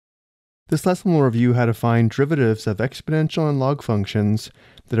This lesson will review how to find derivatives of exponential and log functions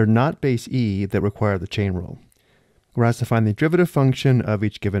that are not base e that require the chain rule. We're asked to find the derivative function of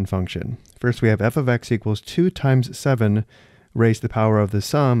each given function. First, we have f of x equals 2 times 7 raised to the power of the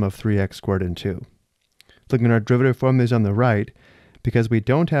sum of 3x squared and 2. Looking at our derivative formulas on the right, because we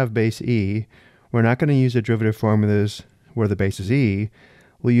don't have base e, we're not going to use the derivative formulas where the base is e.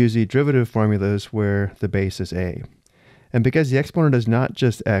 We'll use the derivative formulas where the base is a. And because the exponent is not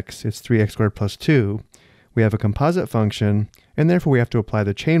just x, it's 3x squared plus 2, we have a composite function, and therefore we have to apply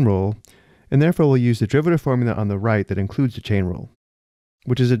the chain rule, and therefore we'll use the derivative formula on the right that includes the chain rule,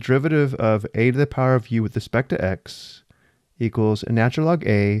 which is a derivative of a to the power of u with respect to x equals natural log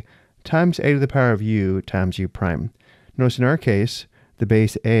a times a to the power of u times u prime. Notice in our case, the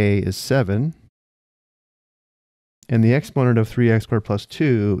base a is 7, and the exponent of 3x squared plus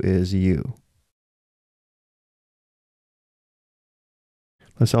 2 is u.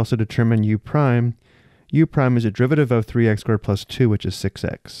 Let's also determine u prime. U prime is a derivative of 3x squared plus 2, which is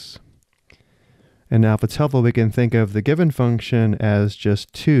 6x. And now if it's helpful, we can think of the given function as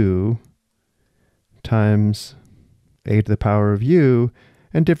just 2 times a to the power of u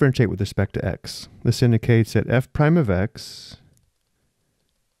and differentiate with respect to x. This indicates that f prime of x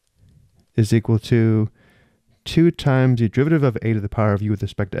is equal to 2 times the derivative of a to the power of u with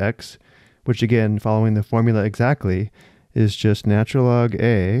respect to x, which again, following the formula exactly, is just natural log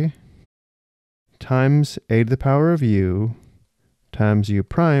a times a to the power of u times u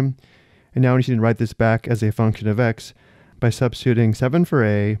prime. And now we need to write this back as a function of x by substituting 7 for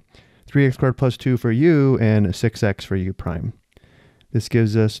a, 3x squared plus 2 for u, and 6x for u prime. This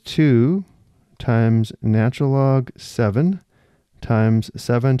gives us 2 times natural log 7 times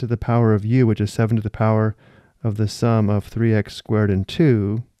 7 to the power of u, which is 7 to the power of the sum of 3x squared and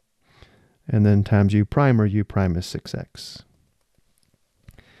 2, and then times u prime, where u prime is 6x.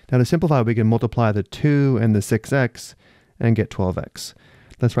 Now to simplify, we can multiply the 2 and the 6x and get 12x.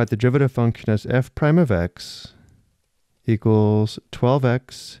 Let's write the derivative function as f prime of x equals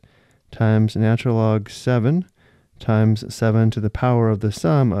 12x times natural log 7 times 7 to the power of the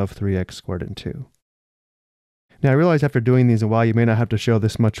sum of 3x squared and 2. Now I realize after doing these a while you may not have to show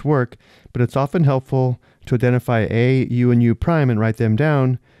this much work, but it's often helpful to identify a, u, and u prime and write them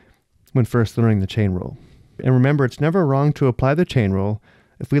down when first learning the chain rule. And remember, it's never wrong to apply the chain rule.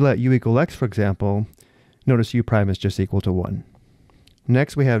 If we let u equal x, for example, notice u prime is just equal to 1.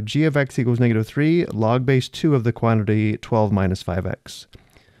 Next, we have g of x equals negative 3 log base 2 of the quantity 12 minus 5x.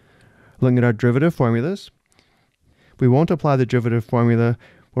 Looking at our derivative formulas, we won't apply the derivative formula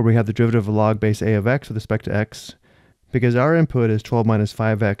where we have the derivative of log base a of x with respect to x. Because our input is 12 minus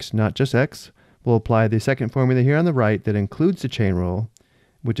 5x, not just x, we'll apply the second formula here on the right that includes the chain rule,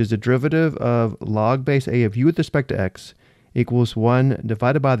 which is the derivative of log base a of u with respect to x equals 1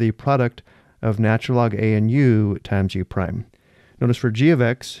 divided by the product of natural log a and u times u prime. Notice for g of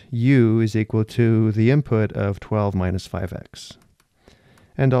x, u is equal to the input of 12 minus 5x.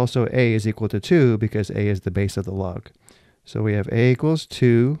 And also a is equal to 2 because a is the base of the log. So we have a equals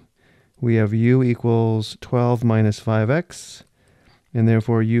 2, we have u equals 12 minus 5x, and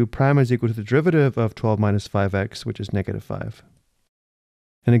therefore u prime is equal to the derivative of 12 minus 5x, which is negative 5.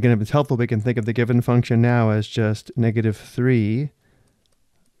 And again, if it's helpful, we can think of the given function now as just negative 3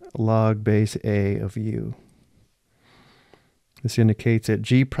 log base a of u. This indicates that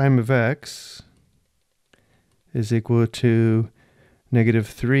g prime of x is equal to negative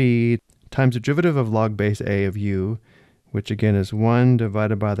 3 times the derivative of log base a of u, which again is 1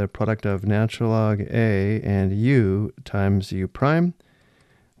 divided by the product of natural log a and u times u prime,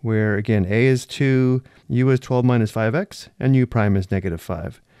 where again a is 2, u is 12 minus 5x, and u prime is negative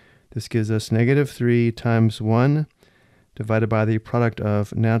 5. This gives us negative 3 times 1 divided by the product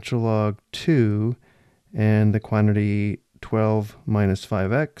of natural log 2 and the quantity 12 minus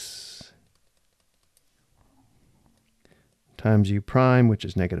 5x times u prime, which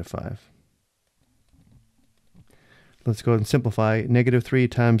is negative 5. Let's go ahead and simplify. Negative 3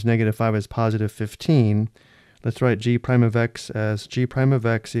 times negative 5 is positive 15. Let's write g prime of x as g prime of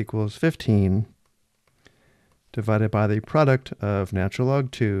x equals 15 divided by the product of natural log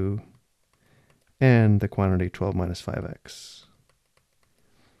 2 and the quantity 12 minus 5x.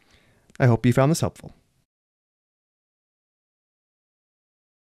 I hope you found this helpful.